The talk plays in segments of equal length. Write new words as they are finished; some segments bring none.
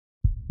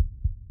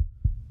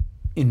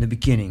In the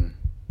beginning,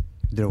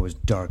 there was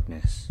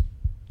darkness,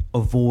 a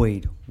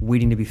void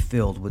waiting to be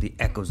filled with the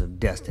echoes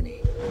of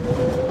destiny.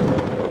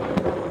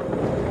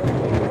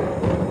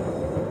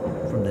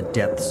 From the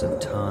depths of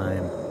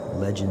time,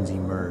 legends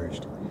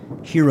emerged.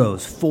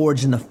 Heroes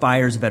forged in the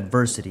fires of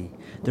adversity,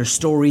 their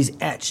stories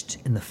etched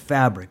in the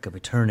fabric of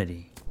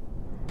eternity.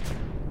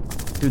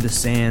 Through the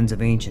sands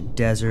of ancient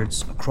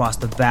deserts, across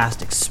the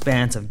vast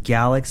expanse of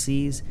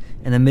galaxies,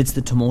 and amidst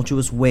the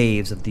tumultuous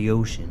waves of the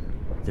ocean,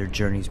 their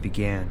journeys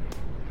began.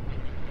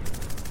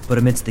 But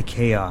amidst the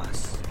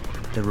chaos,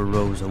 there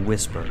arose a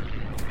whisper,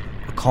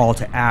 a call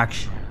to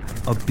action,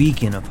 a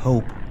beacon of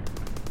hope.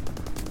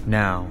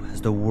 Now, as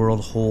the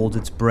world holds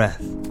its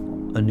breath,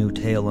 a new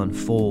tale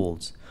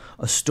unfolds,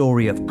 a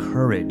story of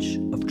courage,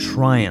 of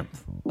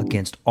triumph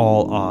against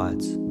all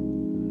odds.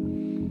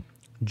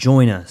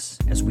 Join us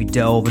as we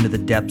delve into the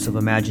depths of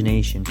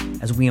imagination,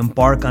 as we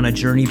embark on a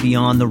journey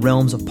beyond the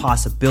realms of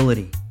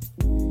possibility.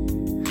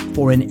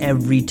 For in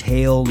every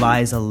tale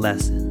lies a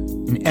lesson,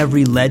 in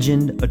every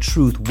legend a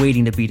truth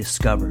waiting to be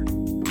discovered.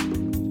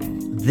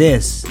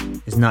 This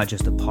is not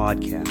just a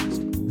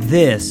podcast.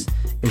 This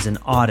is an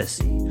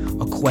odyssey,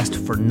 a quest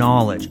for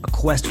knowledge, a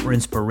quest for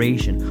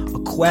inspiration, a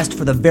quest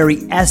for the very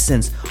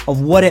essence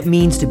of what it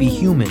means to be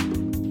human.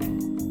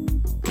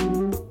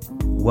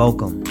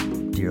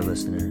 Welcome, dear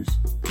listeners,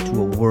 to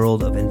a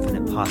world of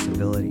infinite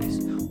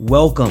possibilities.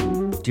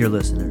 Welcome, dear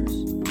listeners,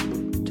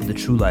 to the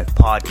True Life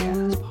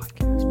Podcast.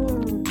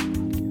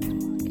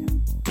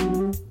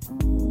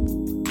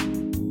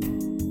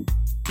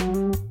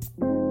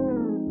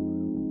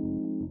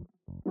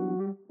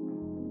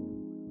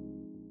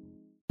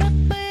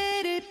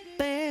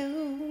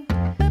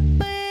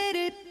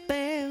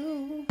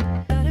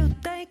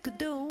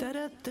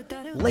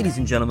 Ladies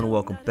and gentlemen,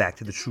 welcome back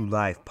to the True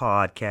Life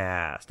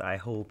Podcast. I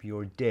hope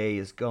your day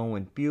is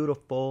going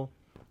beautiful.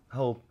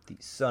 Hope the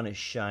sun is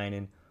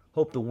shining.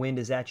 Hope the wind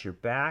is at your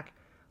back.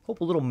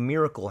 Hope a little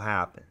miracle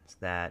happens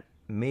that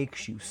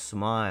makes you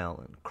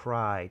smile and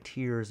cry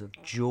tears of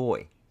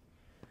joy.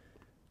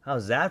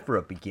 How's that for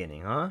a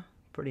beginning, huh?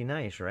 Pretty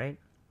nice, right?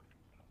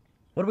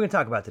 What are we going to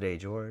talk about today,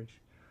 George?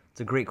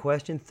 It's a great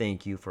question.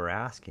 Thank you for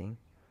asking.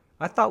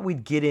 I thought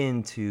we'd get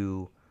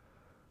into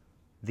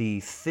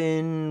the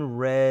thin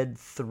red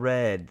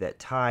thread that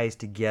ties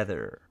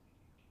together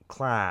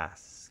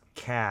class,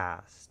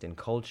 caste, and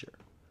culture.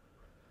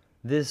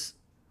 This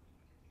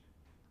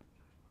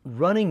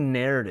running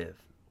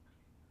narrative,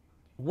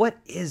 what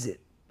is it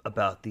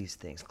about these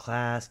things?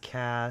 Class,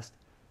 caste,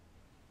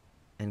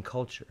 and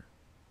culture.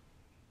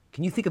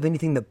 Can you think of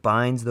anything that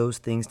binds those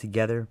things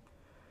together?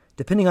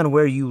 Depending on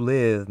where you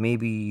live,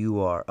 maybe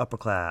you are upper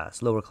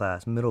class, lower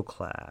class, middle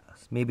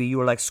class. Maybe you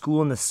are like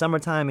school in the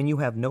summertime and you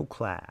have no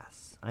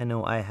class. I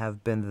know I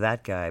have been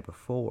that guy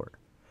before.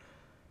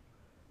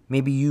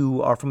 Maybe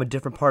you are from a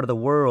different part of the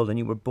world and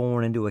you were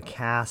born into a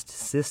caste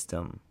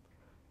system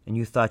and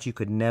you thought you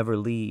could never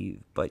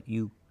leave, but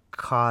you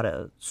caught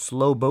a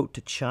slow boat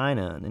to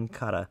China and then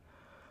caught a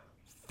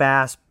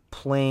fast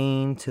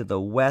plane to the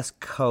West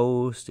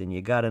Coast and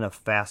you got in a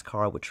fast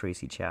car with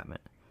Tracy Chapman.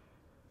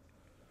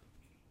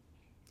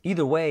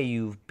 Either way,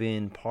 you've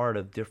been part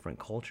of different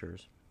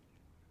cultures.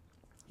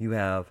 You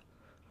have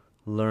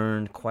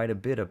learned quite a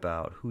bit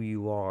about who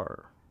you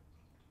are,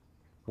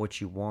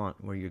 what you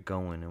want, where you're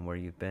going, and where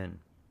you've been.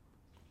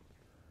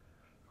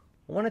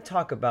 I want to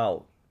talk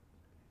about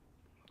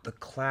the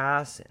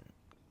class and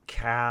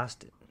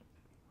caste, and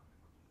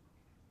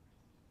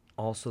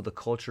also the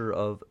culture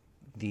of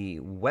the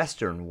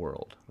Western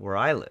world where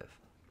I live.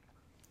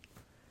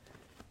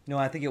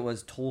 I think it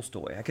was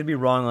Tolstoy. I could be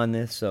wrong on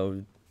this,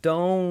 so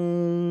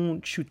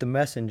don't shoot the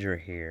messenger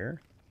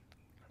here.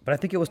 But I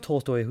think it was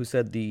Tolstoy who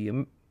said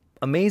the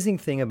amazing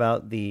thing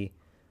about the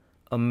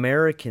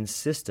American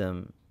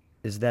system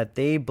is that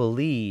they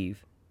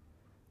believe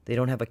they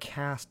don't have a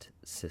caste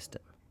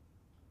system.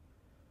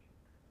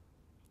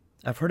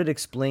 I've heard it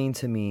explained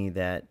to me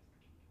that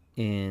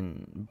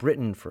in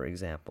Britain, for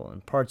example,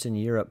 and parts in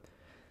Europe,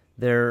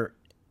 there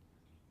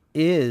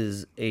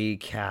is a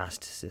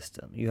caste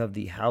system. You have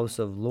the House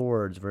of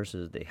Lords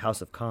versus the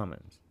House of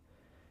Commons.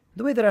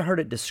 The way that I heard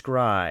it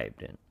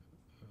described, and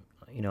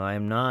I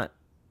am not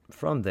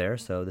from there,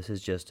 so this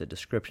is just a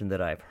description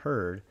that I've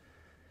heard,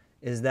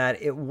 is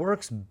that it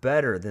works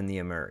better than the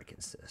American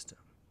system.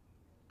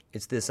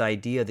 It's this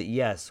idea that,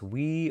 yes,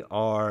 we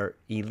are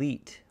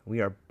elite.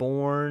 We are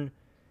born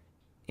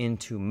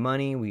into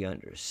money. We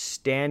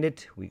understand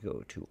it. We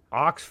go to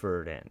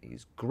Oxford and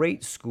these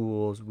great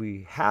schools.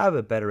 We have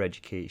a better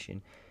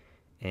education.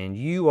 And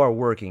you are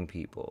working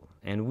people.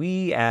 And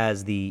we,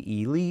 as the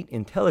elite,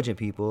 intelligent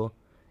people,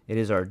 it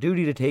is our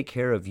duty to take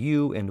care of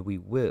you, and we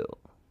will.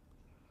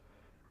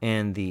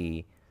 And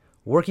the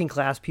working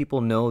class people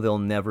know they'll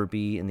never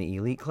be in the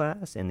elite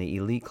class, and the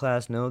elite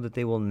class know that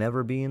they will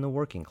never be in the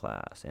working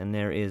class. And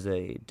there is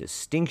a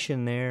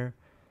distinction there.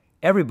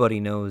 Everybody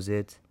knows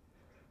it,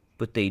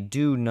 but they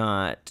do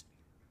not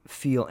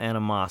feel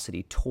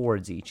animosity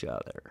towards each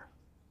other.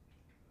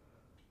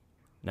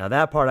 Now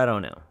that part I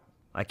don't know.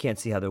 I can't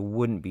see how there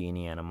wouldn't be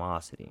any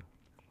animosity.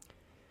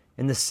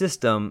 And the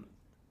system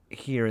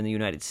here in the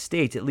United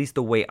States, at least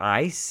the way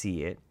I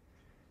see it,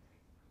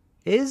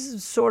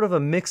 is sort of a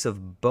mix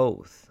of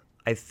both.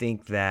 I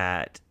think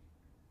that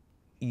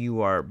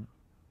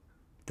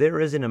there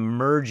is an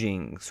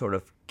emerging sort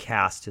of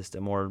caste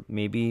system, or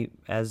maybe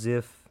as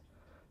if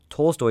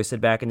Tolstoy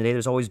said back in the day,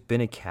 there's always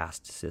been a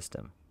caste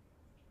system.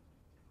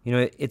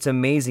 It's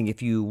amazing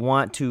if you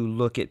want to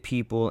look at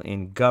people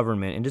in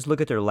government and just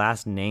look at their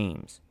last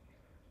names.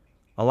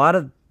 A lot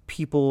of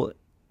people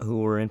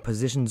who are in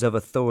positions of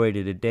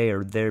authority today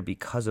are there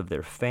because of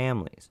their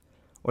families,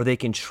 or they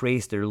can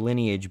trace their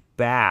lineage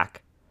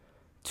back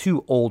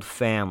to old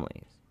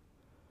families.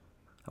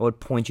 I would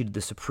point you to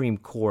the Supreme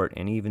Court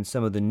and even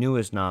some of the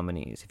newest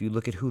nominees. If you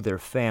look at who their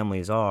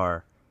families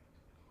are,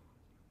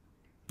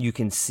 you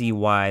can see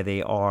why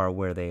they are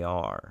where they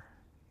are.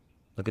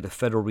 Look at the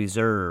Federal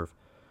Reserve.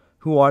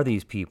 Who are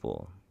these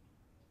people?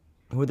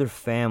 Who are their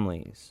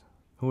families?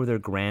 Who are their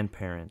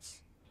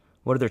grandparents?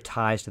 What are their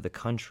ties to the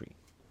country?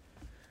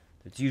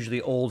 It's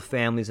usually old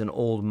families and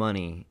old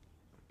money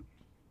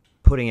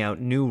putting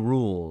out new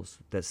rules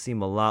that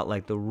seem a lot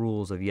like the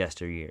rules of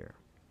yesteryear.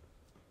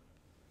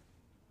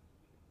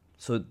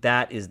 So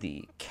that is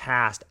the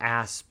caste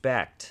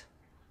aspect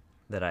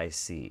that I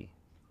see.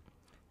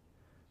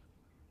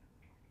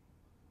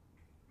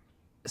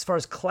 As far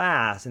as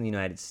class in the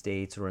United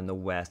States or in the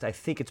West, I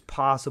think it's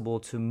possible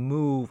to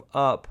move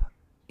up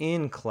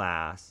in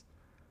class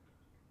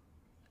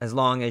as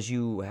long as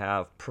you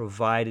have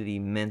provided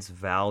immense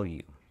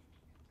value.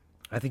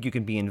 I think you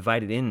can be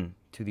invited in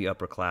to the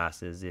upper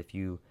classes if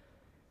you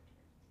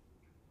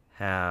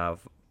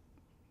have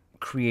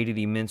created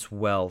immense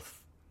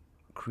wealth,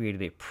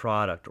 created a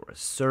product or a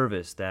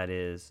service that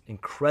is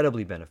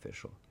incredibly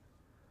beneficial.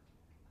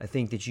 I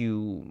think that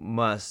you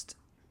must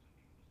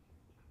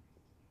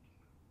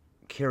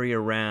carry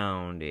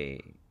around a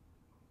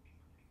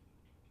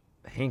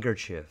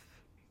handkerchief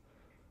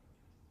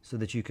so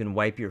that you can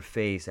wipe your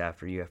face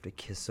after you have to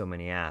kiss so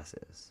many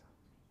asses.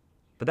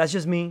 But that's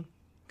just me.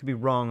 Could be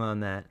wrong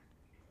on that.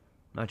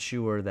 Not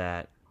sure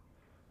that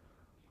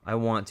I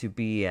want to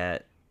be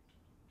at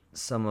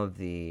some of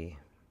the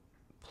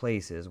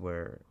places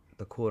where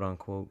the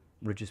quote-unquote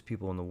richest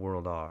people in the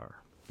world are.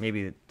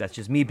 Maybe that's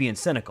just me being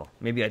cynical.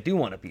 Maybe I do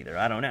want to be there.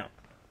 I don't know.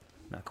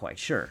 Not quite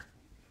sure.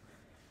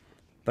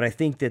 But I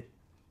think that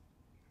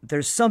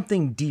there's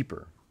something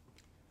deeper.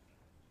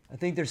 I'm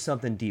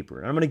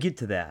going to get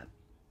to that.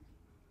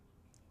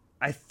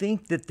 I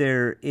think that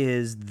there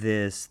is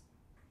this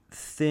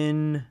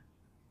thin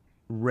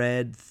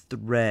red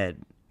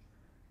thread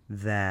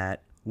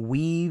that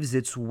weaves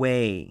its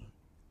way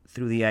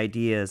through the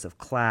ideas of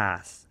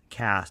class,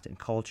 caste, and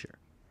culture.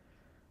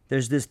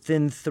 There's this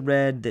thin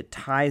thread that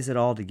ties it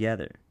all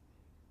together,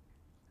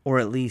 or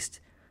at least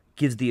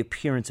gives the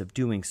appearance of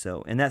doing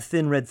so. And that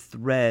thin red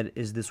thread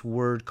is this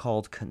word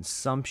called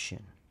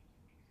consumption.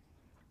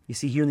 You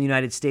see, here in the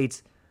United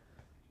States,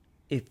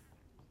 if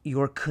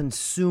your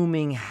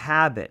consuming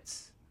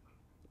habits,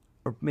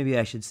 or maybe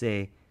I should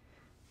say,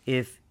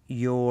 if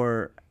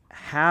your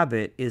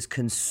habit is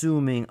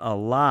consuming a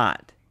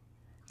lot,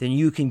 then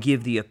you can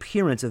give the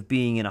appearance of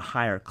being in a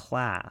higher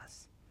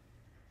class.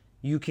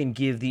 You can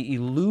give the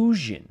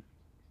illusion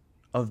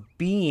of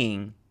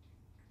being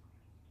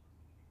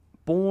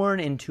born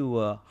into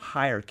a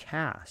higher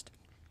caste.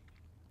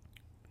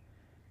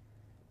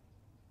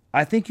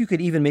 I think you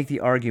could even make the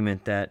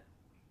argument that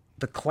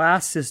the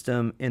class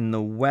system in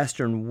the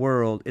Western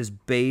world is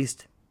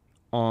based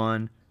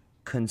on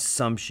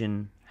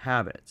consumption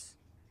habits.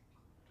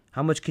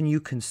 How much can you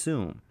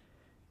consume?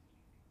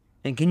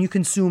 And can you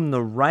consume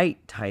the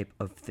right type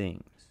of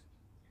things?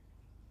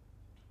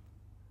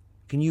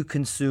 Can you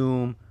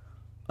consume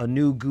a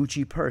new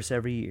Gucci purse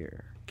every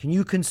year? Can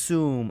you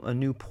consume a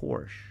new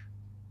Porsche?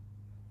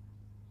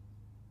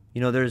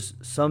 There's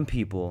some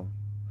people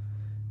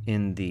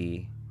in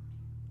the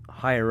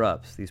higher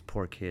ups, these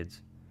poor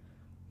kids,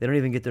 they don't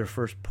even get their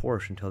first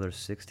Porsche until they're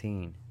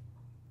 16.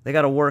 They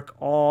got to work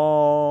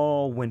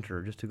all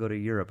winter just to go to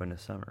Europe in the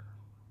summer.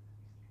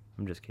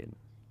 I'm just kidding.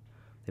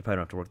 They probably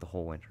don't have to work the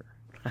whole winter.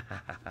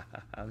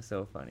 I'm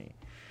so funny.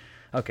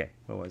 Okay,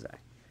 what was I?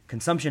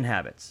 Consumption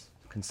habits,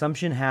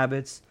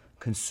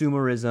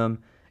 consumerism,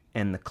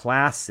 and the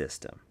class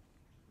system.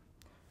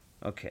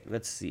 Okay,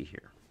 let's see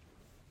here.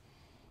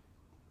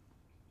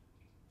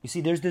 You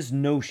see, there's this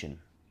notion.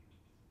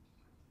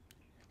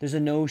 There's a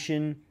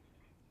notion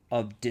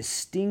of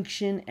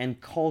distinction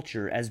and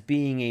culture as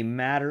being a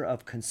matter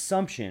of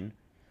consumption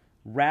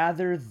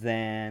rather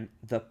than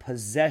the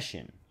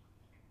possession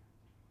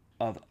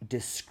of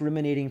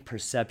discriminating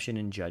perception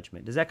and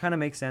judgment. Does that kind of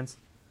make sense?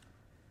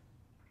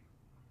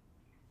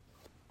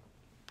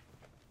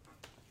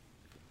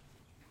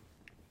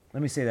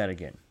 Let me say that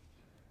again.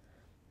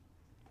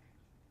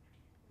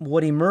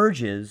 What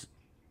emerges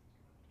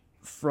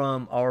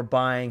from our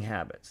buying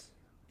habits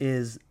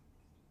is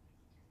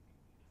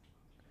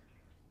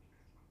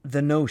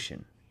the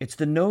notion. It's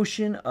the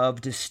notion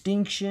of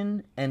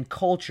distinction and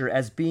culture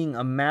as being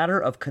a matter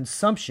of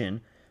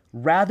consumption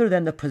rather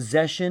than the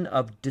possession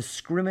of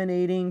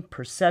discriminating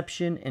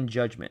perception and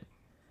judgment.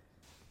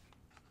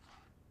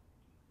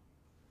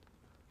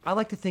 I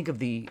like to think of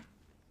the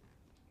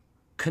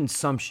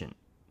consumption,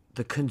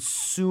 the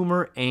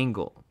consumer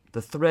angle,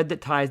 the thread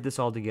that ties this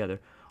all together.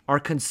 Our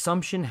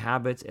consumption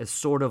habits as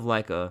sort of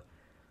like a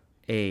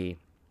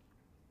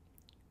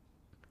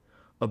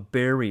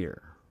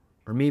barrier,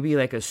 or maybe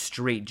like a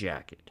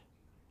straitjacket.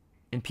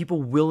 And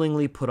people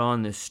willingly put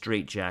on this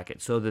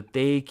straitjacket so that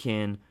they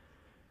can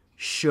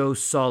show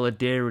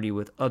solidarity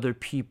with other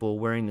people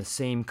wearing the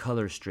same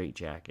color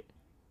straitjacket.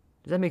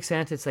 Does that make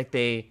sense? It's like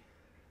they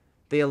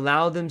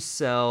allow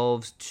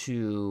themselves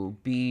to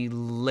be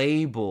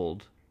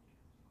labeled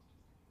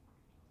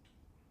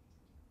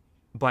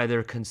by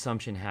their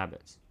consumption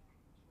habits.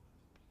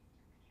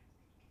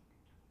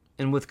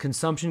 And with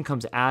consumption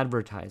comes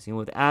advertising.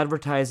 With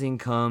advertising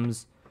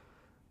comes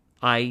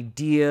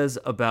ideas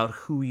about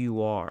who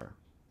you are.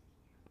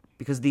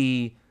 Because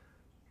the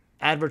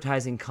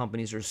advertising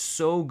companies are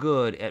so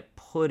good at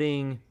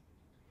putting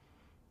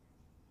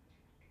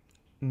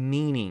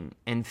meaning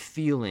and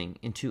feeling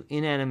into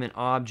inanimate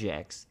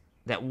objects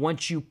that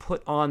once you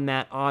put on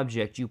that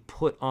object, you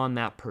put on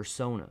that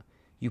persona.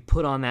 You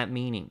put on that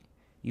meaning.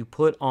 You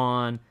put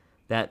on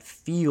that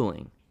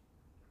feeling.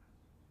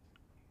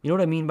 You know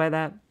what I mean by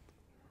that?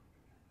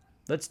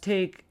 Let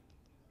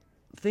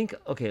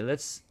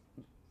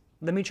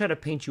me try to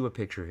paint you a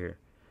picture here.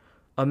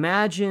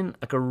 Imagine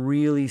like a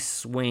really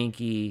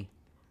swanky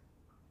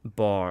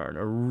bar in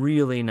a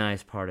really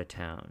nice part of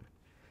town.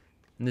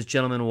 And this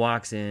gentleman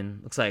walks in,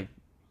 looks like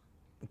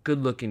a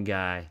good-looking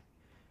guy.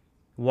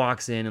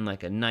 Walks in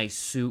like a nice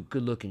suit,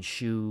 good-looking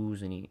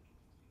shoes, and he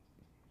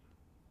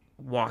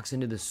walks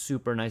into this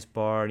super nice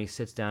bar, and he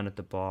sits down at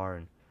the bar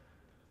and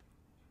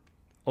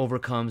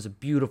overcomes a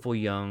beautiful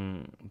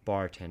young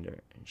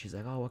bartender. And she's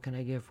like, "Oh, what can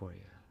I get for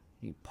you?"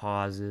 He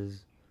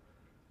pauses,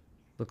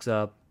 looks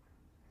up,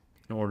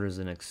 and orders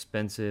an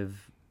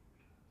expensive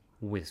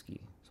whiskey,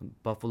 some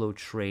Buffalo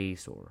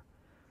Trace or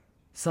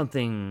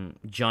something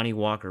Johnny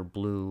Walker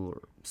Blue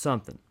or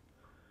something.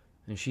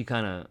 And she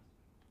kind of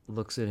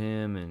looks at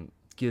him and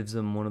gives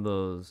him one of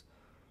those,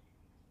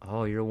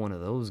 "Oh, you're one of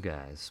those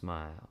guys"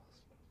 smiles.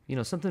 You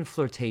know, something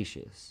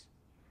flirtatious.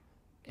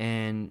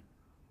 And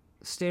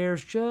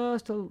stares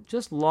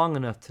just long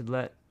enough to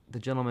let the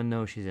gentleman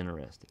know she's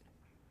interested.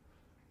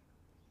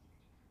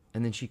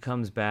 And then she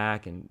comes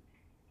back and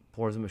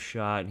pours him a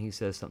shot, and he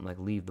says something like,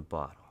 "Leave the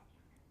bottle."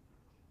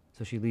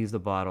 So she leaves the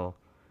bottle,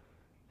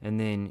 and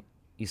then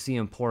you see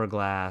him pour a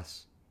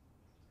glass,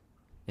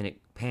 and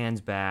it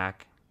pans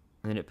back,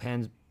 and then it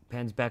pans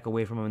back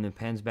away from him, and then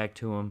pans back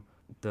to him.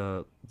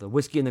 The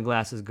whiskey in the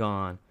glass is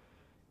gone,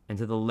 and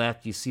to the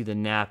left you see the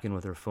napkin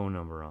with her phone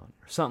number on,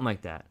 or something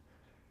like that.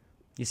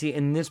 You see,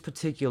 in this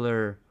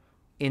particular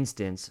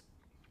instance,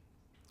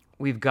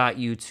 we've got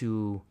you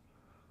to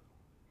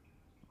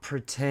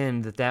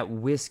pretend that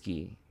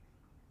whiskey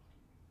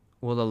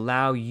will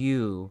allow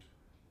you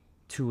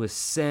to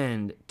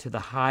ascend to the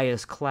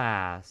highest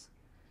class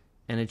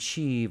and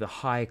achieve a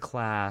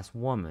high-class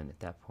woman at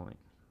that point.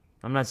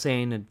 I'm not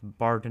saying that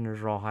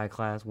bartenders are all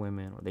high-class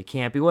women, or they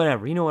can't be,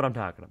 whatever. You know what I'm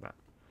talking about.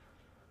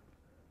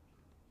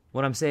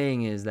 What I'm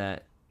saying is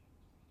that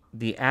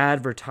the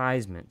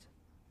advertisement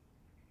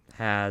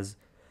has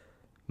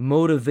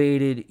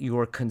motivated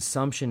your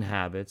consumption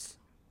habits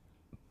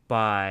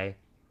by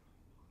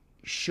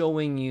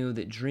showing you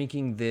that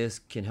drinking this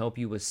can help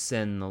you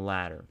ascend the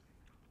ladder.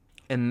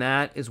 And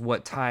that is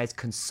what ties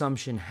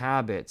consumption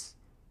habits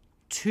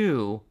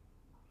to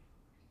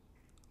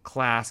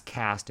class,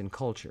 caste, and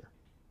culture.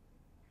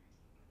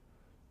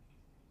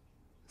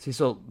 See,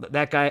 so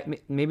that guy,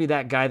 maybe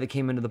that guy that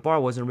came into the bar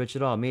wasn't rich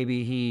at all.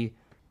 Maybe he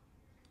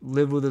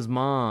lived with his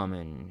mom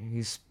and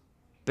he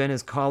spent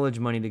his college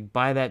money to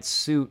buy that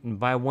suit and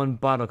buy one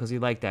bottle because he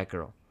liked that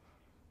girl.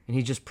 And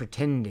he's just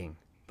pretending.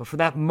 But for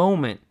that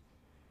moment,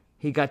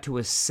 he got to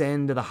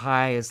ascend to the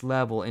highest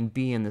level and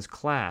be in this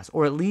class,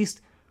 or at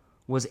least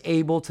was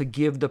able to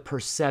give the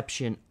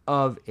perception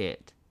of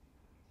it.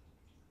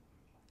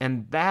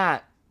 And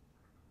that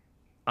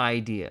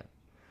idea,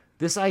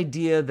 this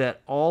idea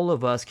that all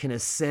of us can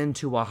ascend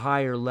to a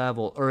higher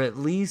level, or at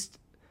least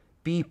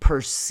be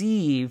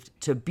perceived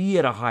to be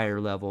at a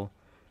higher level,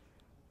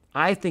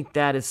 I think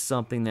that is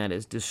something that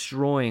is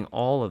destroying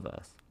all of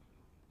us.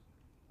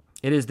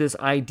 It is this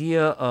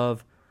idea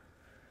of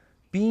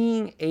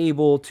being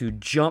able to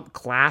jump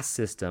class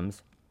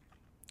systems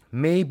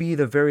may be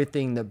the very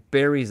thing that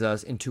buries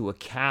us into a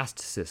caste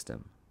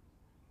system.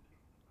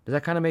 Does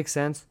that kind of make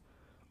sense?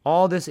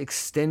 All this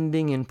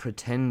extending and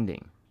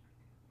pretending.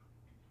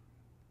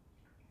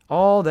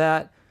 All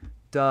that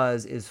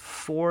does is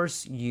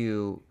force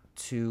you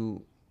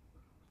to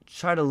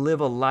try to live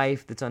a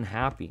life that's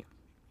unhappy.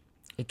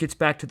 It gets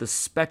back to the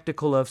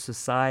spectacle of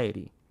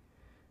society.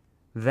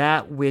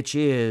 That which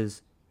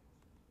is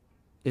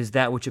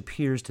that which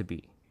appears to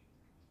be.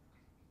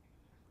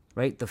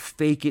 Right? The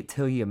fake it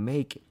till you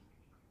make it.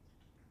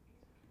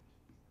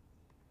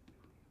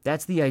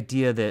 That's the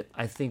idea that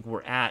I think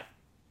we're at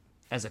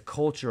as a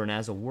culture and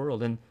as a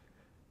world. And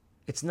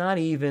It's not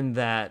even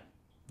that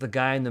the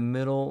guy in the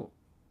middle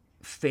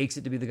fakes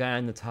it to be the guy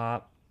on the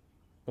top,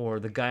 or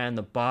the guy on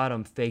the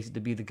bottom fakes it to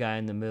be the guy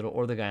in the middle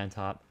or the guy on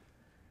top.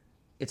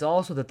 It's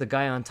also that the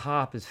guy on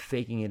top is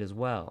faking it as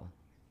well.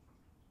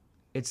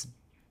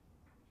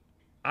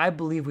 I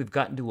believe we've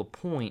gotten to a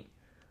point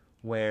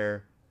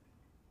where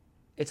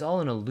it's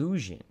all an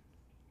illusion.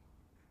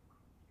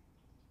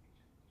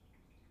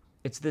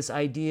 It's this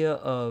idea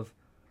of,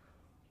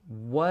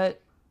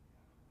 what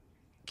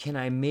can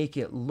I make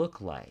it look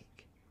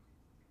like?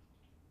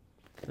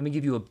 Let me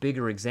give you a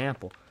bigger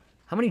example.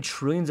 How many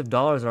trillions of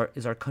dollars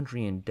is our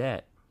country in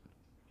debt?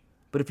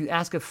 But if you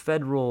ask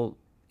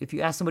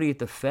somebody at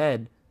the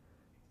Fed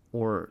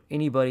or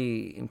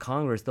anybody in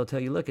Congress, they'll tell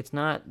you, look, it's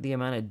not the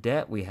amount of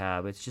debt we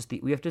have. It's just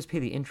we have to just pay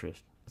the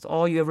interest. That's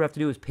all you ever have to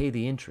do is pay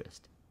the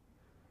interest.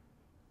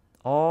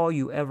 All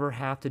you ever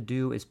have to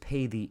do is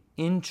pay the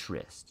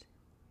interest.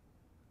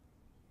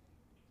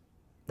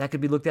 That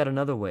could be looked at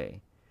another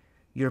way.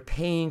 You're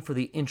paying for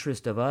the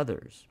interest of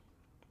others,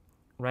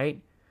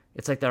 right?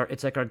 It's like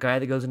our guy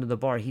that goes into the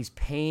bar. He's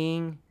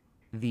paying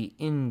the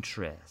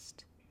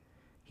interest.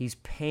 He's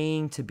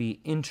paying to be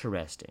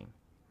interesting,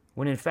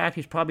 when in fact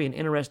he's probably an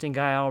interesting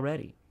guy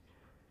already.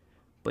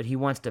 But he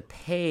wants to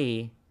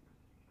pay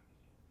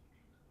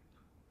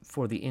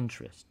for the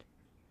interest.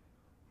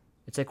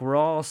 It's like we're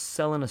all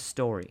selling a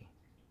story.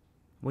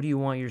 What do you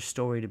want your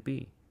story to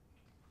be?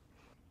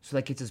 So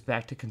that gets us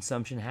back to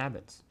consumption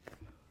habits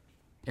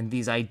and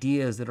these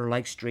ideas that are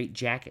like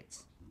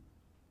straitjackets.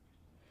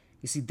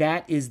 You see,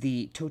 that is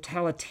the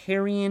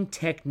totalitarian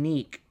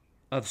technique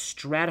of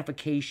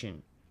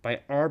stratification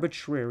by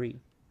arbitrary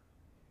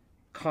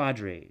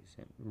cadres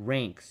and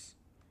ranks,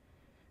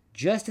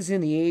 just as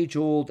in the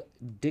age-old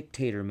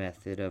dictator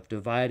method of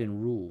divide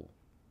and rule.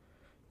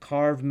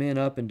 Carve men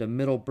up into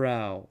middle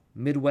brow,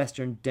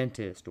 Midwestern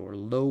dentist, or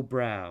low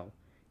brow,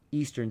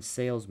 Eastern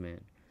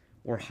salesman,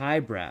 or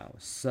highbrow,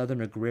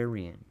 Southern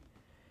agrarian,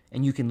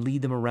 and you can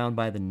lead them around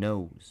by the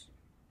nose.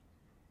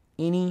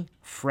 Any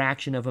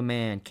fraction of a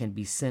man can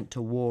be sent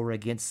to war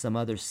against some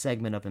other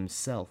segment of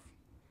himself,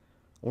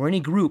 or any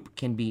group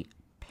can be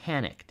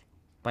panicked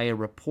by a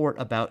report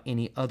about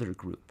any other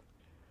group.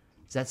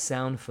 Does that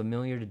sound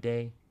familiar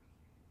today?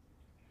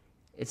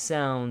 It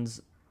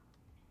sounds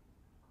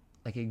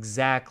like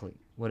exactly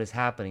what is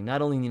happening,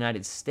 not only in the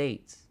United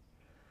States,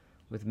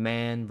 with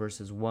man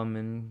versus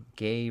woman,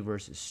 gay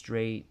versus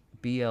straight,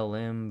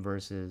 BLM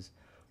versus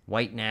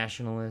white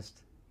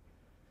nationalist.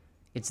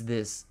 It's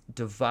this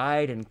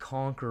divide and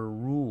conquer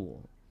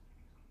rule.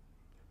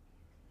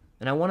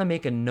 And I want to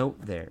make a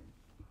note there.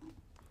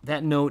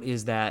 That note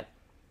is that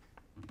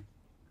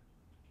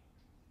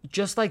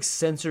just like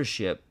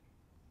censorship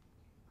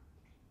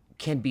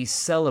can be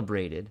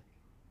celebrated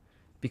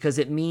because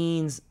it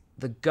means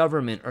the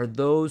government or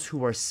those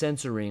who are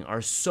censoring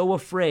are so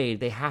afraid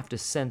they have to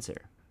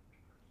censor,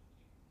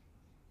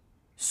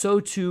 so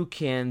too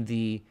can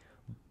the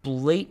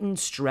blatant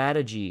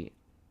strategy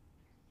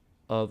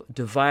of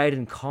divide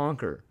and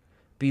conquer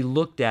be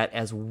looked at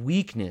as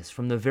weakness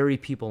from the very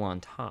people on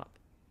top.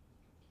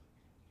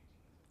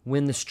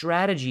 When the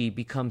strategy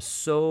becomes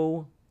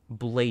so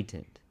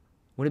blatant,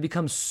 when it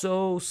becomes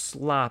so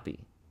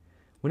sloppy,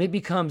 when it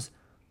becomes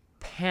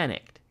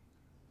panicked,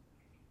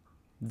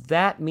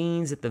 that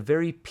means that the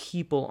very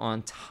people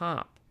on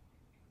top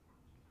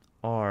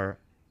are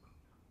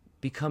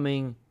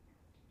becoming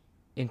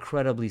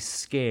incredibly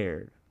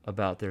scared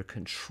about their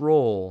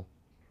control.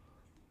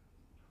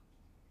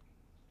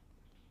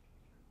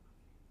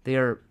 They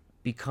are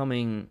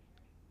becoming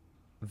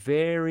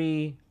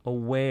very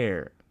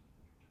aware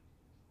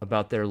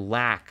about their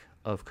lack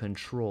of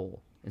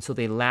control. And so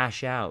they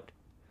lash out.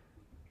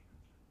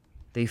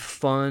 They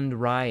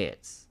fund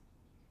riots.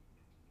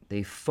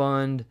 They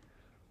fund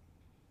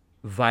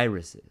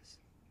viruses.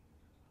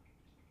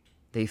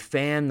 They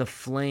fan the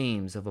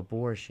flames of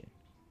abortion.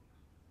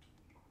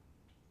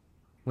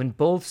 When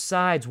both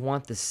sides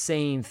want the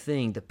same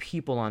thing, the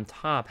people on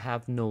top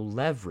have no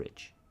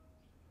leverage.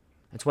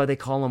 That's why they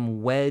call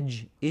them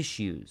wedge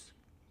issues.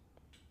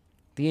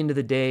 At the end of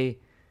the day,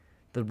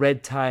 the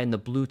red tie and the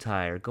blue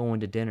tie are going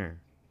to dinner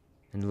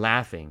and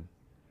laughing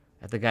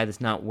at the guy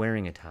that's not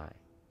wearing a tie.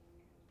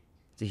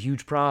 It's a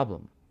huge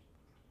problem.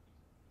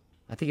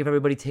 I think if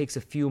everybody takes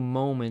a few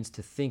moments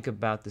to think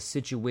about the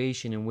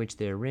situation in which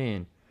they're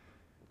in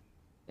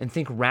and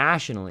think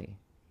rationally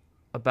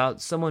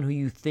about someone who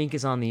you think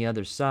is on the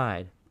other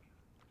side.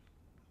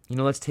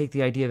 Let's take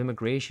the idea of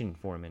immigration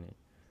for a minute.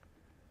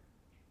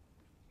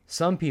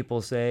 Some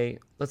people say,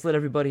 let's let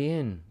everybody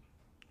in.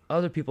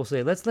 Other people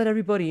say, let's let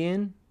everybody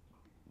in,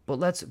 but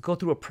let's go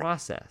through a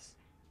process.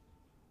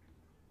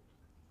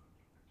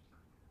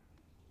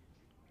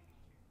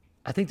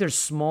 I think there's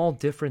small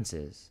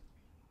differences,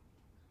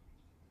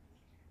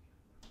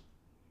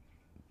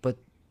 but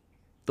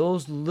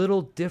those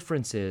little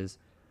differences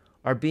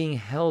are being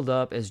held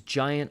up as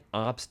giant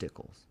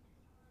obstacles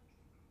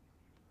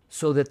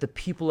so that the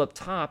people up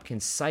top can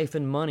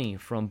siphon money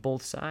from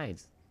both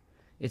sides.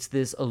 It's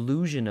this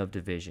illusion of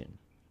division.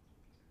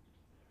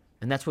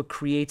 And that's what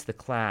creates the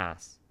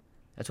class.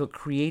 That's what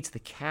creates the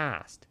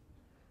caste.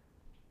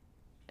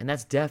 And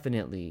that's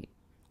definitely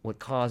what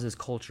causes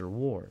culture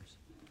wars.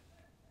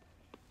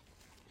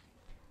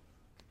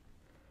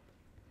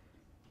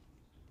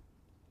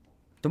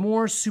 The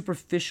more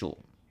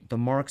superficial the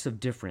marks of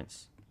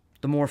difference,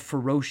 the more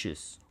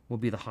ferocious will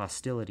be the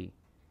hostility.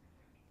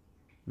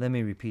 Let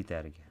me repeat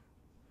that again.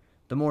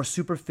 The more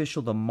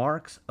superficial the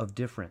marks of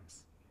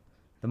difference,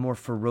 the more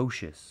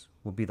ferocious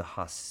will be the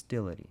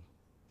hostility.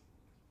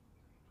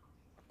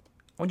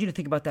 I want you to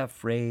think about that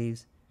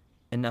phrase,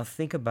 and now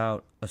think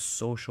about a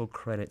social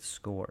credit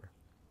score.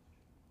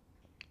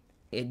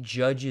 It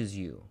judges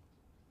you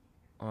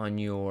on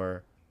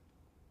your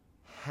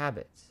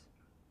habits.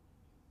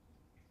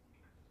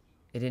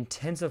 It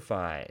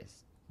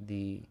intensifies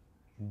the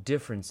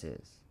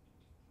differences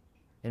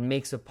and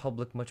makes a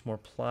public much more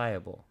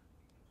pliable.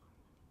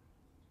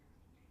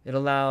 It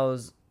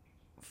allows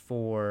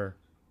for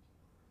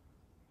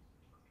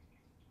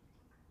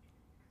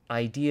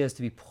ideas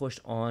to be pushed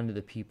onto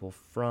the people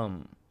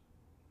from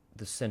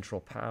the central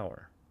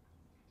power.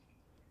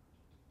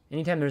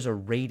 Anytime there's a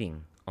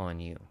rating on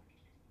you,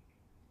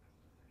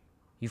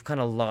 you've kind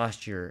of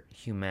lost your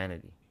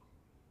humanity.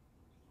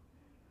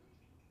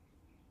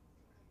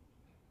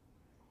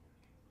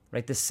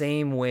 Right? The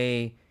same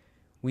way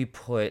we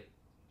put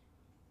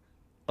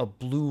a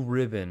blue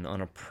ribbon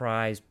on a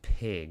prize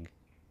pig,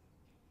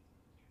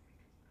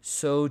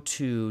 so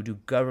too do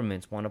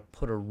governments want to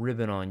put a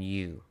ribbon on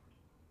you.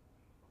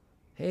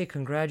 Hey,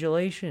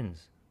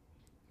 congratulations.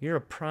 You're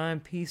a prime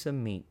piece of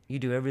meat. You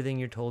do everything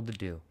you're told to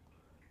do.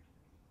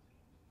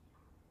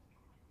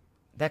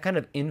 That kind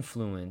of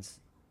influence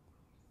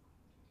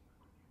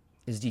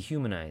is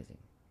dehumanizing.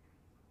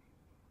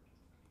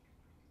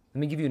 Let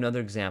me give you another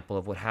example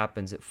of what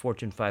happens at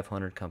Fortune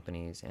 500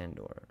 companies and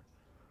or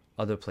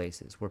other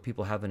places where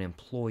people have an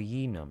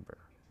employee number.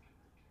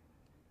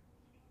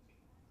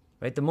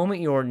 Right? The moment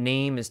your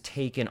name is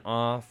taken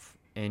off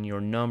and your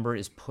number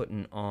is put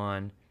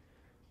on,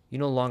 you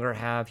no longer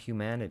have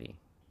humanity.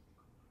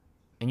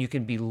 And you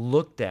can be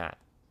looked at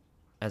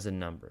as a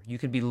number. You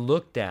can be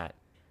looked at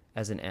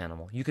as an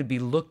animal. You could be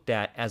looked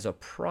at as a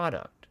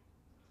product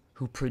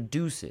who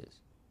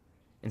produces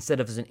instead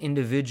of as an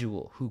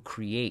individual who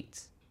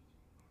creates.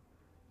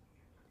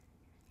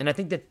 And I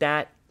think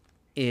that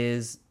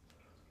is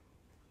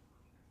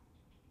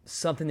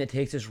something that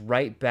takes us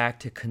right back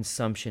to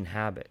consumption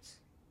habits.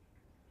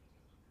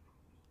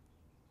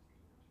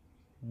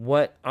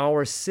 What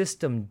our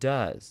system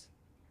does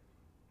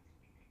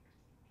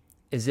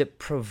is it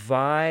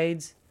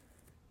provides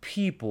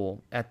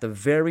people at the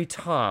very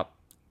top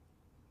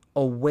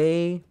a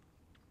way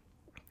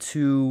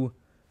to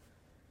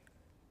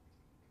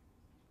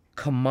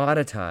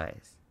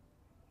commoditize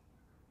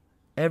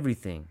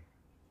everything.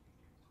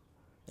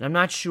 And I'm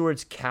not sure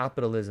it's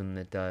capitalism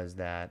that does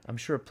that. I'm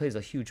sure it plays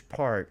a huge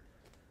part.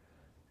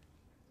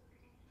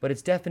 But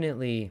it's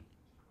definitely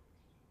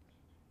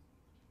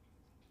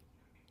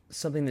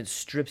something that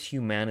strips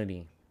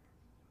humanity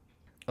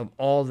of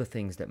all the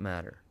things that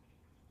matter.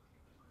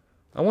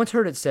 I once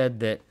heard it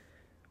said that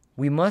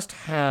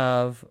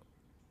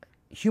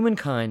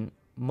humankind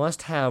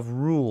must have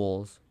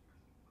rules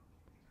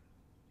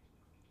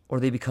or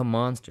they become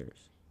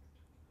monsters.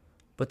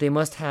 But they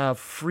must have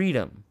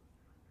freedom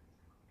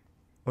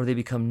or they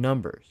become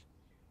numbers.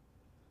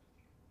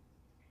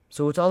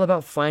 So it's all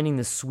about finding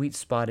the sweet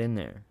spot in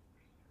there.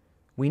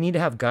 We need to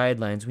have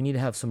guidelines. We need to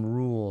have some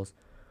rules.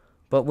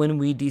 But when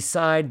we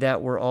decide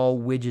that we're all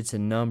widgets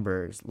and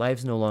numbers,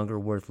 life's no longer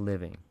worth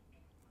living.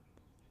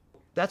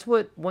 That's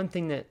one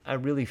thing that I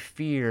really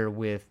fear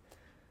with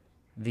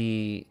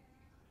the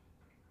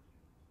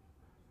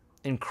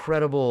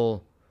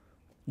incredible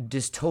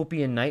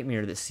dystopian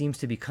nightmare that seems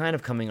to be kind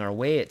of coming our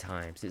way at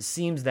times. It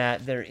seems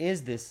that there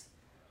is this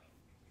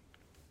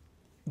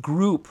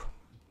group,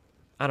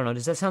 I don't know,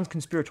 does that sound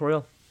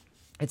conspiratorial?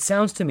 It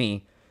sounds to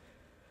me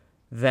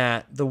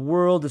that the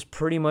world is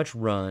pretty much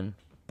run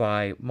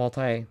by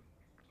multinational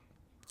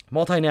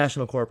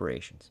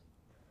corporations.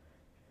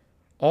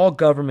 All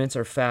governments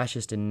are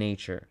fascist in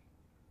nature.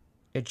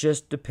 It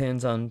just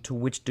depends on to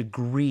which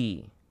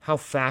degree, how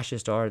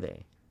fascist are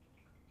they?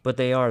 But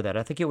they are that.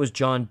 I think it was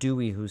John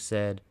Dewey who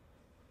said,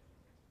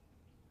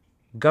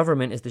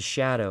 government is the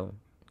shadow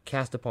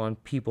cast upon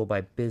people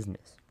by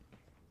business.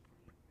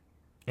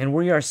 And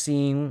we are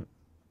seeing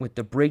with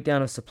the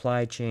breakdown of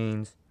supply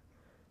chains,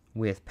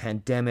 with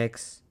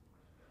pandemics,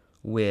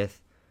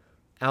 with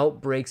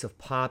outbreaks of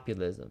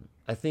populism,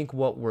 I think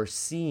what we're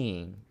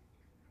seeing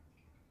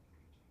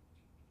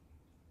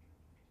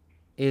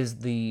is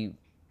the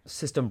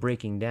system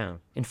breaking down.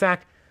 In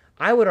fact,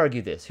 I would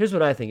argue this. Here's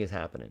what I think is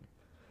happening.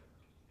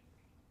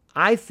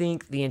 I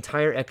think the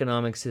entire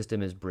economic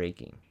system is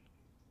breaking.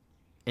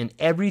 And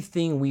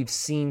everything we've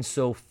seen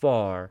so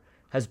far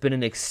has been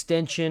an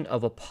extension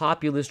of a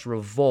populist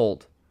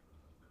revolt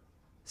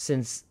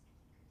since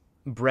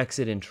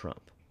Brexit and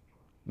Trump.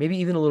 Maybe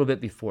even a little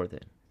bit before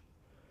then.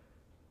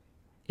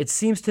 It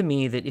seems to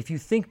me that if you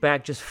think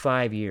back just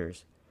 5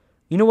 years,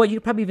 you know what?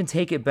 You'd probably even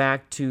take it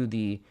back to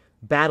the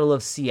Battle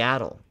of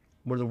Seattle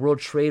where the World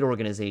Trade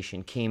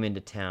Organization came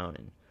into town,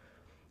 and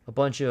a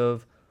bunch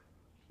of,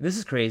 this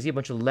is crazy, a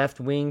bunch of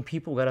left-wing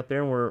people got up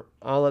there and were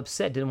all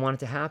upset, didn't want it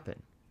to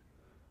happen.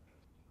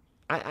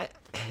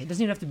 It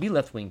doesn't even have to be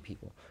left-wing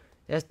people.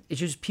 It's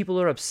just people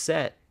are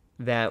upset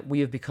that we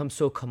have become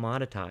so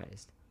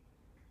commoditized.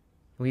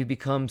 We've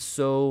become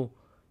so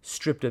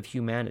stripped of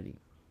humanity.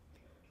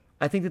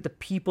 I think that the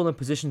people in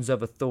positions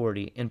of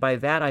authority, and by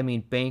that I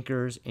mean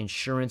bankers,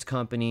 insurance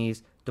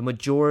companies, the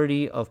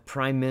majority of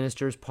prime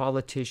ministers,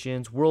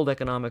 politicians, World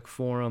Economic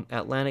Forum,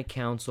 Atlantic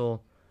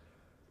Council,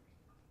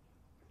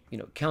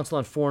 Council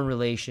on Foreign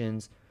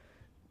Relations,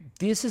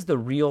 this is the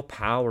real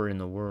power in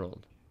the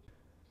world.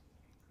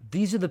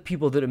 These are the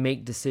people that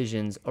make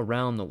decisions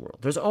around the world.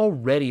 There's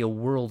already a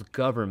world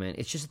government.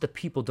 It's just that the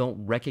people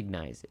don't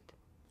recognize it.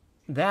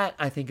 That,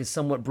 I think, is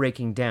somewhat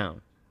breaking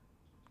down.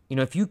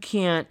 If you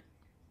can't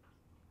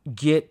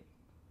get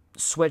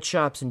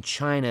sweatshops in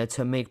China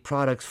to make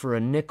products for a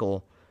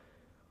nickel,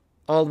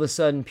 all of a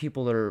sudden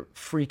people are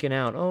freaking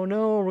out. Oh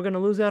no, we're going to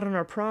lose out on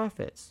our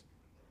profits.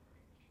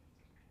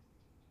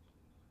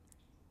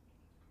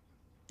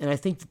 And I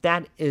think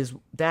that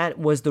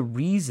was the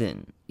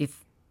reason.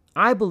 If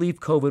I believe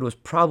COVID was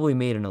probably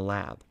made in a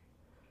lab.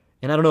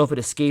 And I don't know if it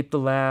escaped the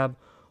lab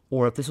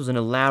or if this was an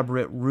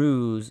elaborate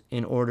ruse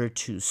in order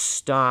to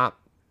stop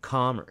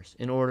commerce,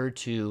 in order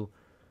to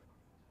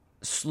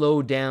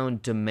slow down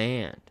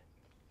demand.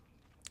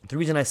 The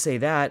reason I say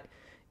that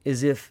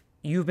is if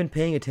you've been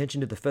paying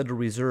attention to the Federal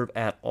Reserve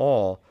at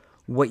all,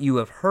 what you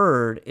have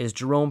heard is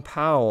Jerome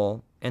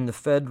Powell and the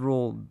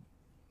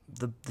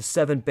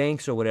seven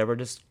banks or whatever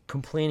just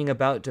complaining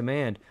about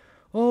demand.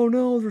 Oh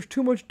no, there's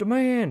too much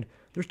demand.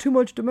 There's too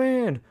much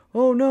demand.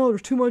 Oh no,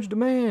 there's too much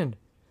demand.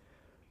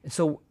 And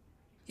so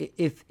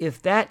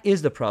if that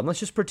is the problem, let's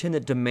just pretend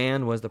that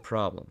demand was the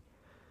problem.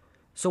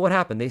 So what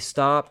happened? They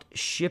stopped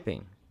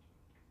shipping.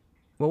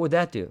 What would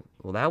that do?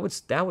 Well, that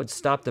would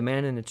stop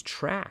demand in its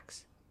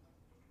tracks.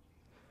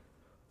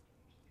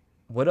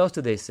 What else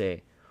did they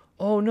say?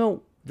 Oh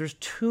no, there's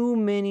too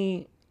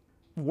many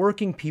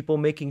working people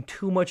making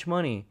too much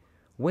money.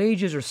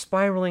 Wages are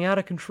spiraling out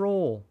of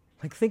control.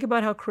 Think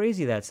about how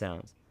crazy that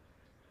sounds.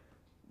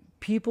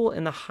 People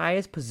in the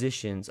highest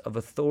positions of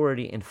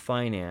authority in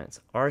finance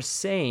are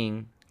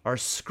screaming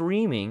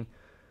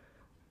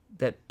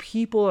that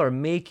people are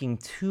making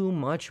too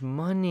much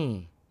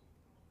money.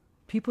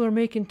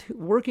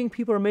 Working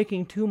people are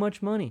making too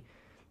much money.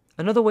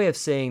 Another way of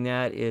saying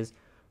that is,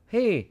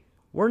 hey,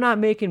 we're not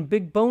making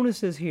big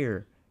bonuses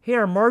here. Hey,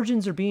 our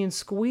margins are being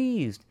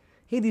squeezed.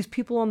 Hey, these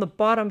people on the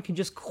bottom can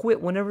just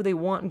quit whenever they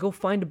want and go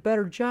find a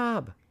better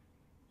job.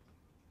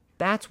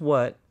 That's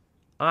what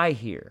I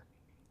hear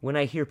when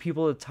I hear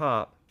people at the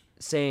top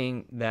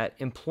saying that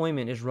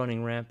employment is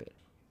running rampant.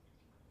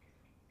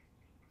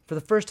 For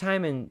the first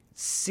time in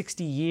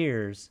 60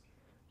 years,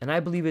 and I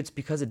believe it's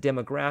because of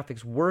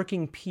demographics,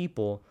 working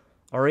people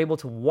are able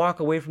to walk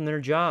away from their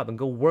job and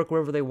go work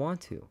wherever they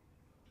want to.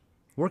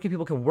 Working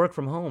people can work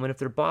from home, and if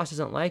their boss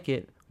doesn't like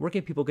it,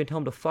 working people can tell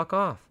them to fuck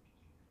off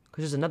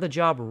because there's another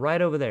job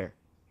right over there.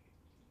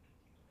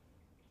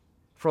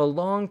 For a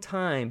long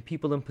time,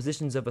 people in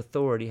positions of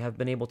authority have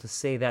been able to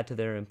say that to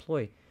their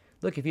employee.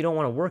 Look, if you don't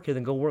want to work here,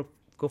 then go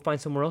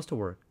find somewhere else to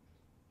work.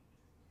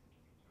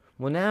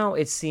 Well, now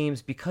it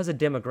seems because of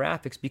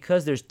demographics,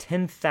 because there's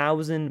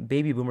 10,000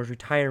 baby boomers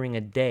retiring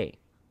a day,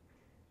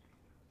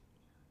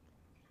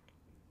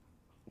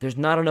 there's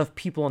not enough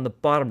people on the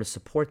bottom to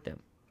support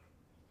them.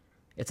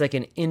 It's like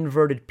an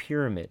inverted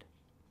pyramid.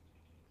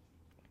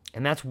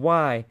 And that's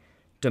why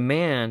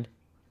demand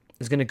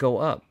is going to go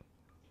up.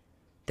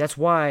 That's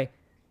why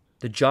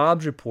the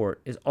jobs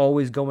report is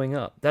always going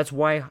up. That's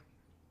why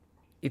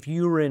if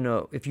you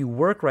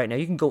work right now,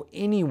 you can go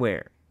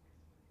anywhere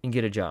and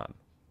get a job.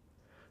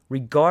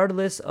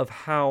 Regardless of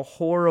how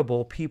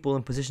horrible people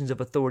in positions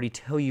of authority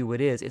tell you it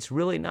is, it's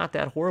really not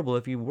that horrible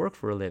if you work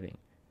for a living.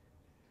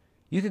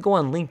 You could go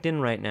on LinkedIn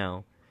right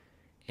now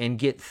and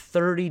get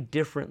 30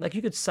 different,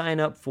 you could sign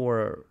up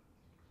for,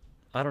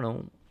 I don't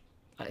know,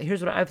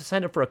 here's what I've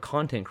signed up for: a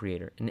content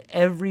creator. And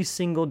every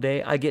single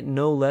day I get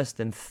no less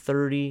than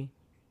 30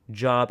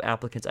 job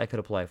applicants I could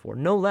apply for.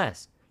 No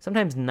less.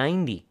 Sometimes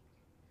 90.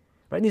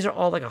 Right? And these are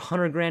all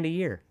 $100,000 a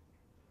year.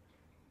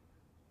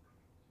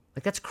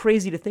 That's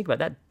crazy to think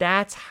about.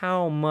 That's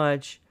how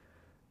much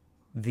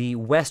the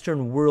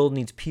Western world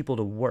needs people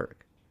to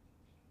work.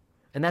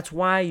 And that's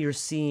why you're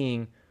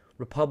seeing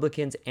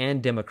Republicans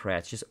and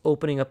Democrats just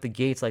opening up the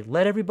gates,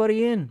 let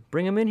everybody in,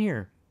 bring them in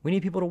here. We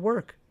need people to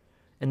work.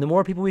 And the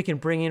more people we can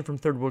bring in from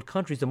third world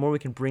countries, the more we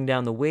can bring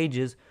down the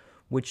wages,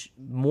 which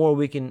more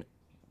we can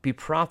be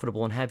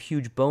profitable and have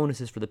huge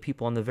bonuses for the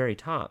people on the very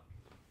top.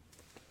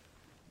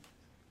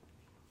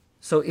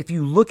 So if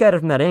you look at it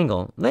from that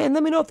angle, and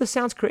let me know if this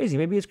sounds crazy.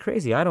 Maybe it's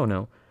crazy. I don't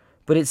know.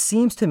 But it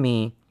seems to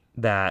me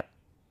that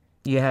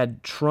you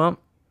had Trump,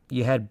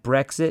 you had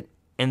Brexit,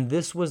 and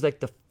this was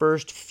the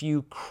first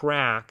few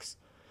cracks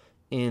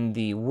in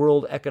the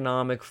World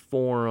Economic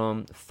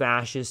Forum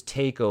fascist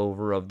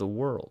takeover of the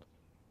world.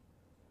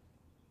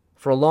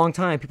 For a long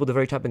time, people at the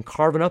very top have been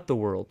carving up the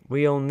world.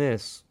 We own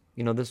this.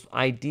 This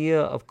idea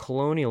of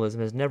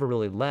colonialism has never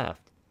really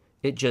left.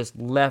 It just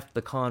left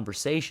the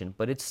conversation,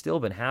 but it's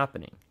still been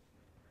happening.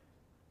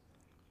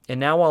 And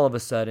now all of a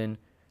sudden,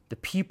 the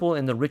people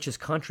in the richest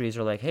countries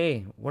are like,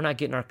 hey, we're not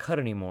getting our cut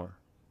anymore.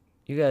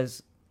 You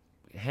guys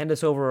hand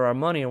us over our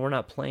money or we're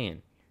not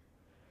playing.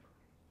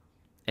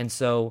 And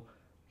so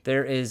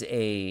there is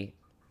a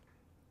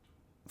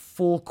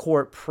full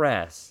court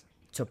press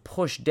to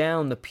push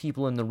down the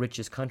people in the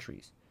richest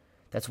countries.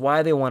 That's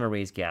why they want to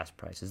raise gas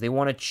prices. They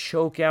want to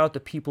choke out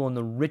the people in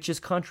the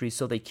richest countries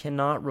so they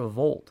cannot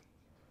revolt.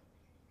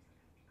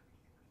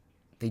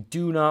 They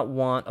do not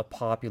want a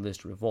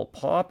populist revolt.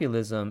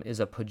 Populism is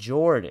a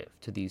pejorative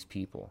to these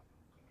people.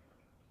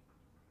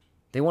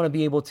 They want to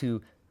be able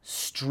to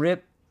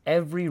strip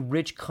every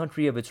rich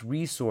country of its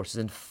resources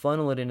and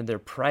funnel it into their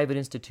private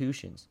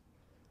institutions,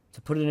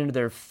 to put it into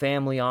their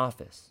family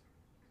office.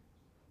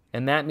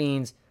 And that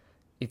means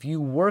if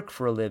you work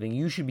for a living,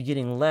 you should be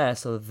getting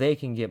less so that they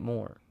can get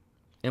more.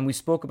 And we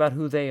spoke about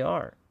who they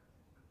are.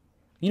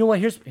 You know what?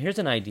 Here's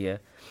an idea.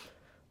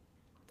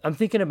 I'm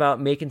thinking about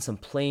making some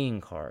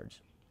playing cards.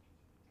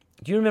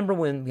 Do you remember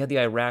when we had the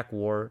Iraq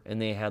War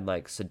and they had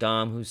like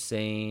Saddam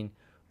Hussein,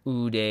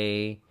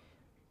 Uday,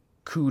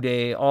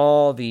 Qudai,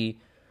 all the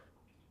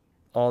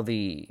not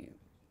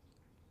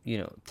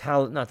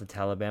the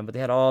Taliban, but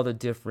they had all the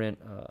different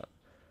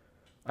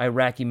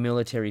Iraqi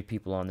military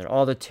people on there.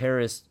 All the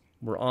terrorists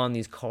were on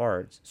these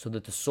cards so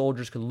that the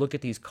soldiers could look at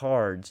these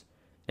cards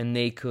and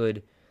they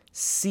could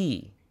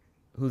see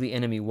who the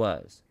enemy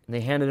was. And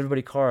they handed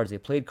everybody cards. They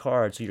played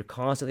cards, so you're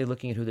constantly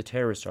looking at who the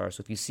terrorists are.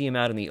 So if you see them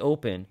out in the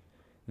open,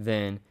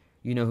 then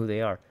you know who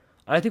they are.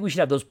 I think we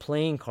should have those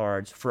playing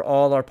cards for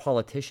all our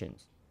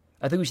politicians.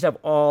 I think we should have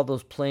all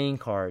those playing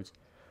cards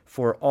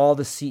for all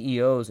the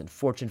CEOs and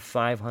Fortune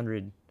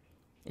 500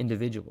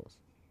 individuals.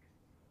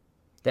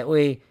 That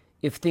way,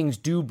 if things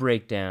do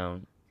break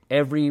down,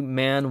 every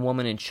man,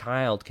 woman, and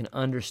child can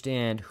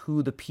understand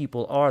who the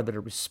people are that are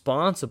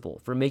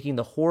responsible for making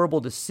the horrible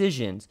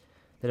decisions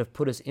that have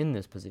put us in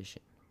this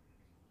position.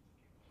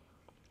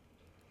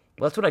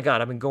 Well, that's what I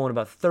got. I've been going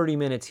about 30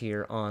 minutes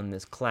here on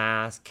this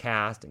class,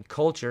 caste, and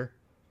culture,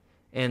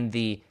 and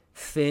the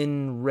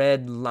thin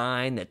red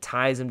line that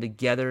ties them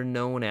together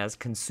known as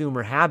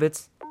consumer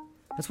habits.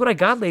 That's what I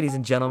got, ladies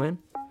and gentlemen.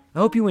 I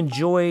hope you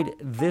enjoyed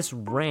this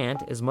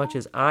rant as much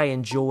as I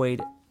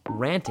enjoyed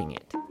ranting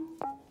it.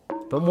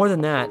 But more than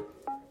that,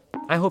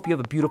 I hope you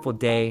have a beautiful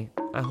day.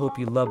 I hope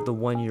you love the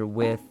one you're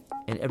with,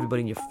 and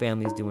everybody in your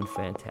family is doing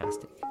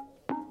fantastic.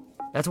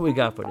 That's what we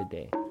got for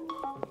today.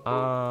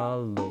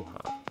 Aloha.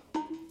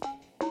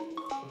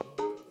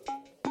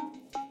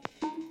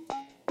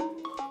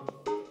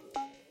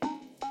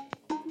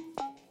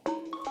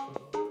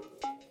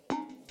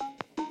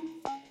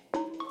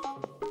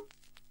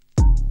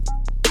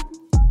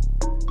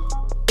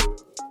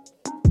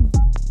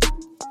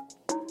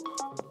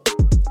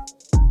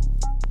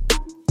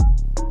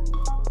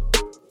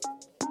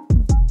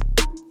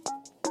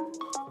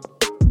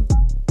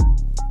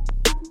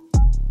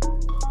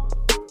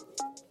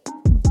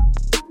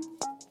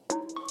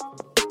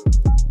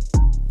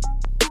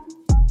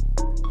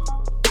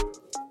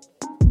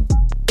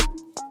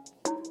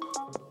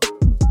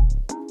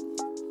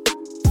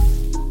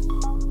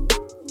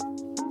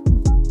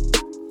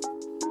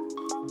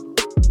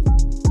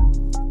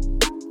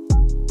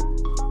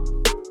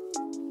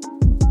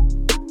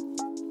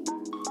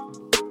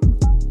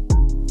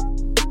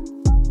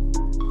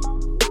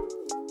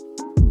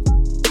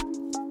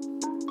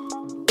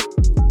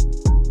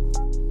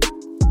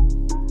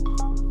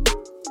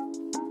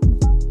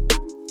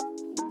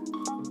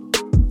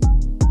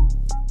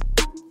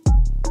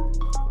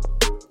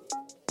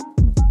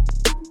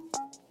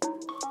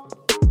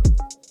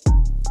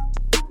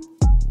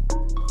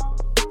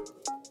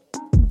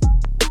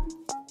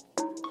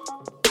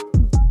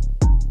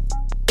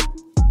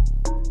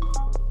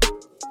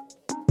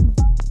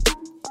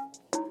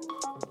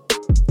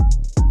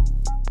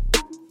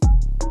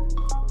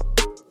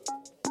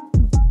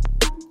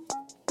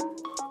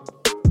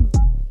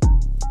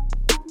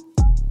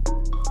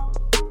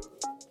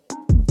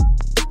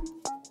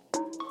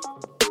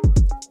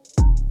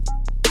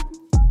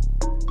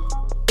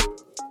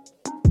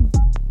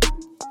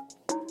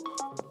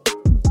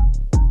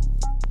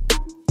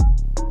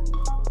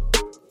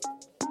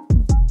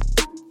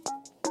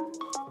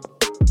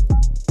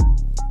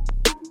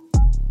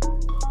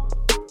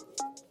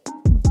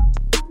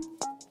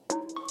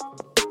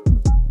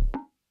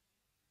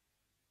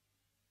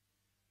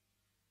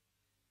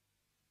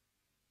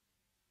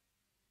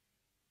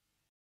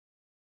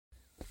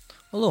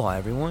 Aloha,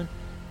 everyone.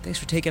 Thanks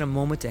for taking a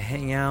moment to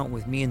hang out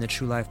with me in the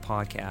True Life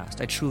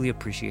Podcast. I truly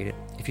appreciate it.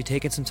 If you're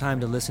taking some time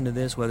to listen to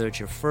this, whether it's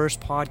your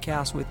first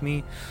podcast with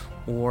me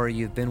or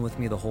you've been with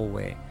me the whole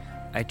way,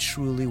 I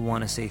truly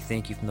want to say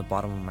thank you from the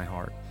bottom of my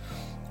heart.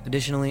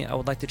 Additionally, I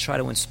would like to try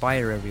to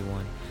inspire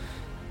everyone.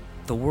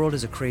 The world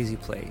is a crazy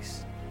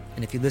place,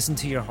 and if you listen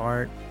to your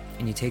heart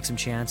and you take some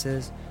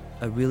chances,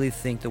 I really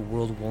think the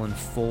world will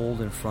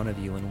unfold in front of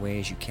you in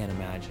ways you can't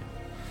imagine.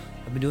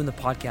 I've been doing the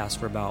podcast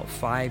for about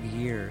 5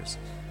 years.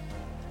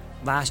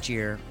 Last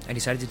year, I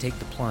decided to take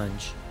the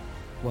plunge.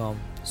 Well,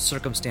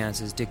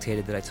 circumstances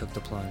dictated that I took the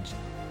plunge,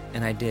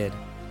 and I did.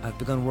 I've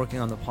begun working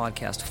on the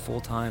podcast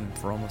full-time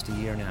for almost a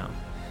year now,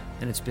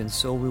 and it's been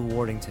so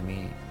rewarding to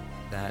me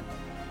that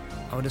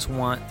I would just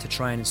want to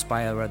try and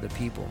inspire other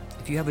people.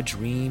 If you have a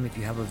dream, if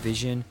you have a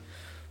vision,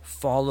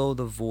 follow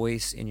the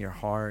voice in your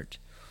heart,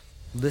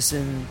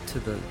 listen to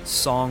the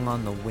song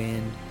on the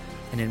wind,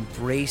 and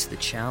embrace the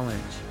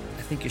challenge.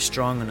 I think you're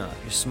strong enough,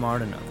 you're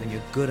smart enough, and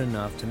you're good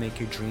enough to make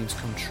your dreams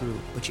come true,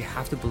 but you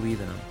have to believe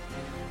in them.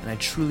 And I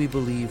truly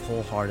believe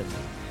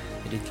wholeheartedly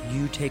that if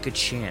you take a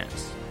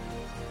chance,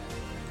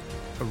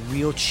 a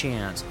real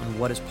chance on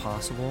what is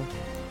possible,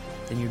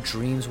 then your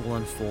dreams will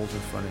unfold in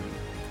front of you.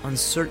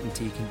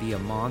 Uncertainty can be a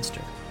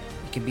monster.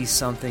 It can be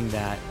something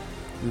that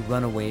we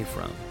run away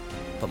from.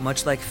 But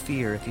much like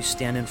fear, if you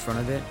stand in front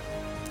of it,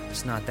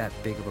 it's not that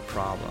big of a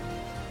problem.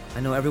 I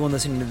know everyone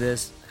listening to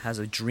this has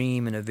a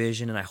dream and a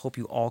vision, and I hope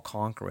you all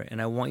conquer it.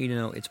 And I want you to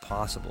know it's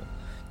possible.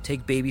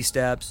 Take baby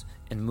steps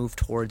and move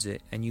towards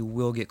it, and you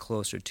will get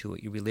closer to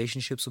it. Your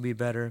relationships will be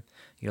better.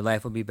 Your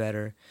life will be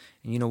better.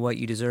 And you know what?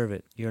 You deserve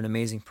it. You're an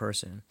amazing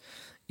person.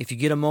 If you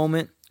get a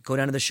moment, go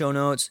down to the show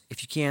notes.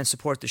 If you can,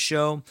 support the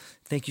show.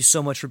 Thank you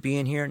so much for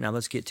being here. Now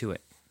let's get to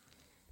it.